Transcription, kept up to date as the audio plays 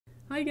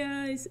Hi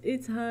guys,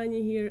 it's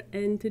Hani here,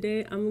 and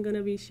today I'm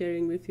gonna be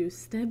sharing with you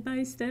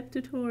step-by-step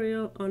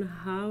tutorial on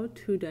how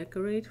to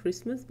decorate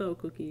Christmas bow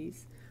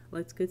cookies.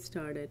 Let's get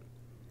started.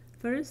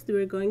 First,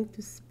 we're going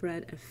to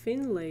spread a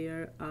thin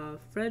layer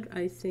of red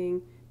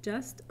icing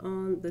just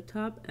on the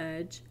top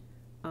edge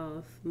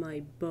of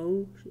my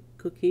bow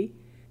cookie,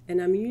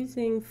 and I'm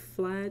using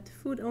flat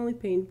food-only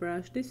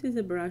paintbrush. This is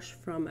a brush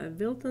from a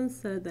Wilton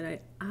set that I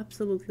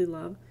absolutely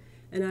love,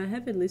 and I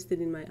have it listed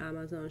in my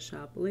Amazon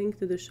shop. Link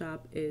to the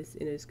shop is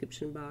in the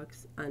description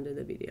box under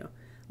the video.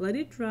 Let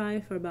it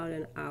dry for about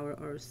an hour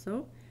or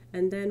so,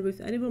 and then with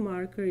edible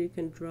marker you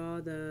can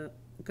draw the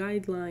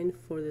guideline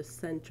for the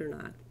center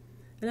knot.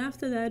 And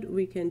after that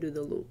we can do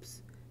the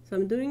loops. So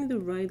I'm doing the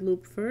right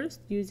loop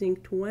first using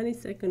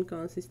 20-second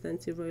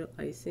consistency royal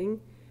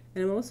icing,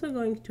 and I'm also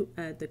going to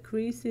add the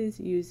creases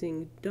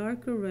using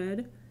darker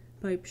red,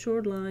 pipe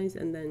short lines,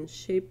 and then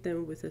shape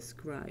them with a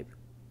scribe.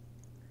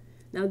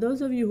 Now,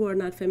 those of you who are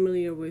not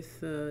familiar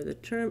with the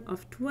term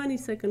of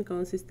 20-second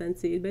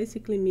consistency, it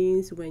basically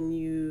means when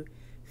you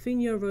thin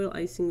your royal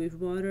icing with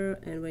water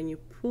and when you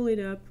pull it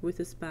up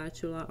with a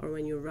spatula, or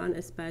when you run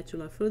a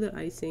spatula through the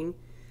icing,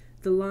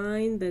 the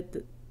line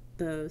that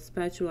the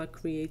spatula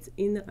creates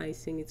in the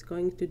icing, it's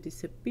going to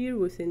disappear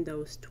within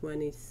those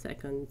 20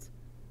 seconds.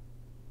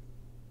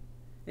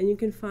 And you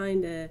can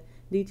find a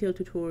detailed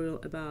tutorial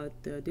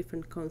about the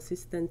different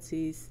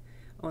consistencies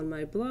on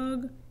my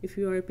blog if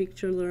you are a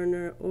picture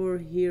learner, or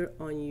here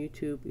on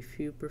YouTube if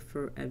you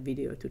prefer a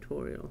video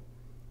tutorial.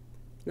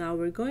 Now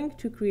we're going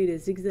to create a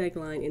zigzag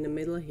line in the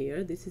middle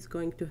here. This is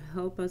going to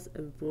help us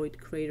avoid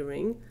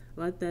cratering.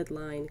 Let that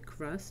line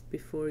crust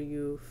before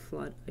you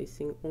flood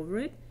icing over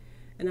it.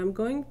 And I'm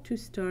going to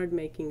start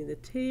making the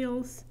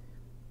tails.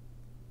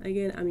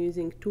 Again, I'm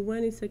using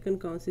 20-second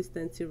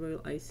consistency royal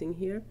icing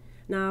here.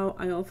 Now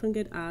I often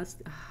get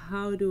asked,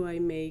 how do I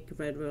make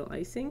red royal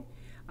icing?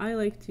 I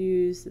like to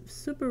use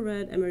Super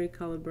Red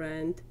Americolor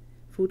brand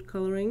food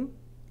coloring,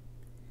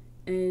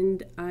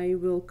 and I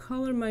will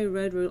color my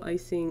red royal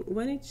icing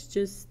when it's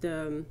just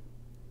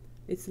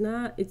it's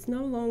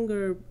no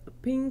longer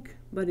pink,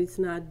 but it's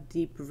not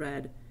deep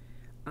red,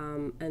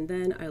 and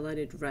then I let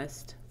it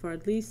rest for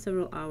at least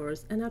several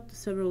hours and up to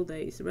several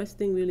days.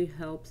 Resting really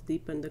helps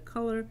deepen the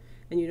color,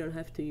 and you don't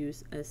have to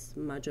use as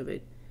much of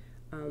it.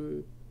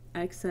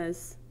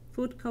 Excess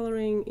food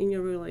coloring in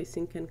your royal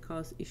icing can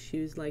cause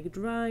issues like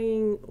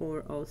drying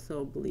or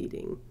also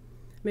bleeding.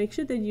 Make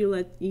sure that you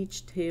let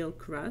each tail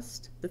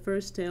crust. The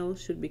first tail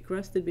should be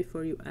crusted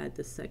before you add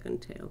the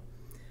second tail.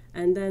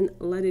 And then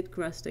let it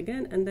crust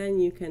again, and then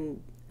you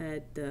can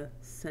add the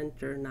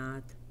center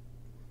knot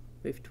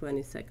with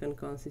 20-second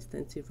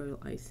consistency royal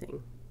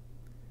icing.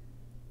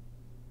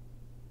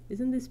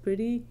 Isn't this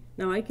pretty?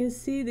 Now I can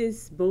see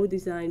this bow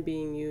design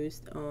being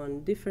used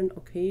on different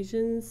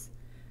occasions.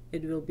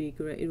 It will be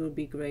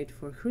great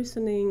for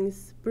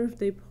christenings,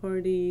 birthday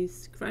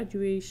parties,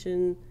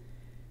 graduation.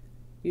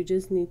 You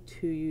just need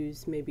to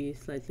use maybe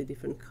slightly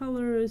different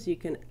colors. You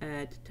can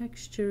add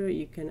texture,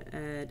 you can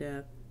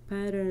add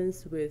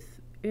patterns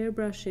with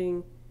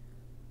airbrushing.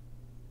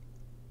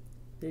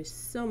 There's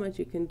so much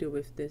you can do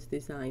with this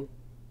design.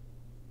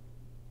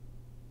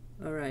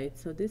 Alright,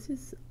 so this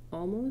is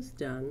almost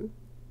done.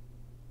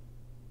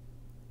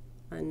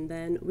 And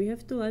then we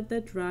have to let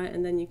that dry,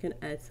 and then you can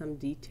add some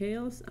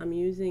details. I'm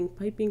using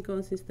piping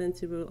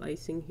consistency royal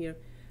icing here,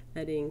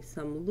 adding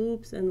some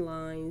loops and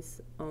lines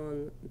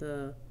on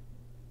the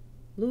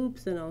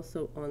loops and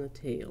also on the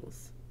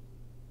tails.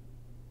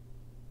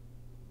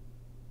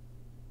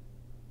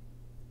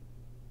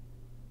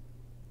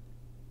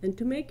 And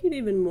to make it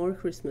even more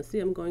Christmassy,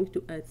 I'm going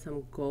to add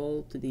some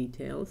gold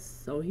details.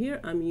 So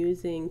here I'm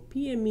using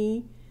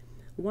PME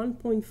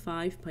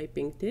 1.5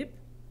 piping tip,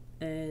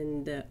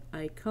 and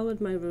I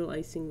colored my royal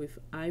icing with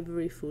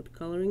ivory food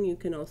coloring. You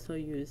can also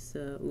use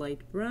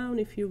light brown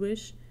if you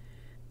wish.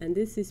 And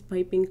this is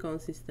piping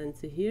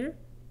consistency here,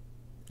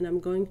 and I'm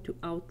going to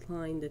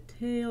outline the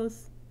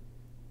tails,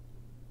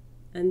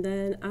 and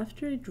then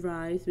after it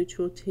dries, which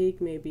will take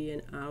maybe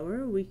an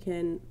hour, we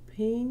can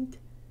paint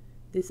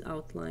this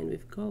outline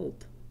with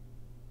gold.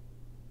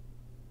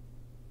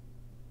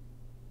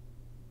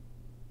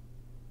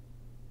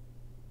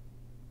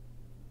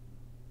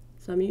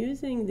 So I'm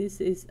using, this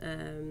is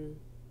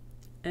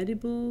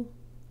edible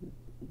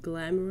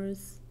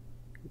glamorous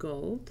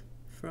gold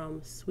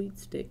from Sweet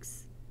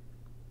Sticks.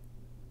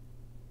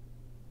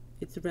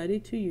 It's ready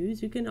to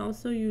use. You can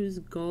also use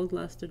gold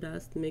luster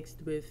dust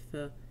mixed with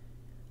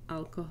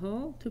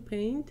alcohol to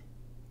paint.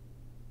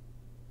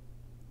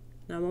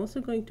 Now I'm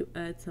also going to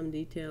add some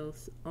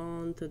details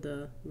onto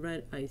the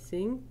red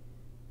icing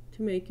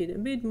to make it a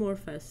bit more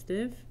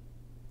festive.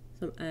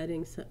 So I'm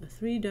adding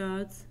 3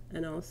 dots,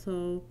 and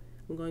also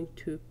I'm going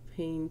to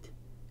paint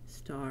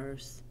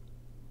stars.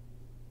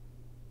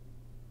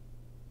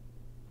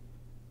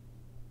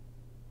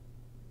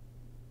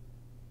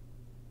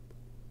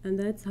 And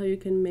that's how you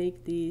can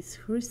make these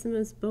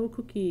Christmas bow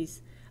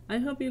cookies. I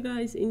hope you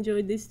guys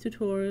enjoyed this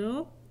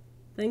tutorial.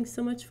 Thanks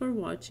so much for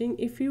watching.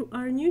 If you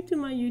are new to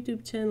my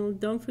YouTube channel,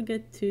 don't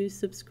forget to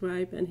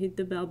subscribe and hit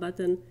the bell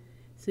button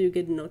so you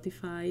get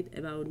notified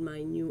about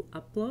my new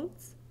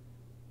uploads.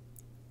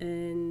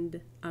 And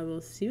I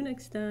will see you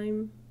next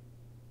time.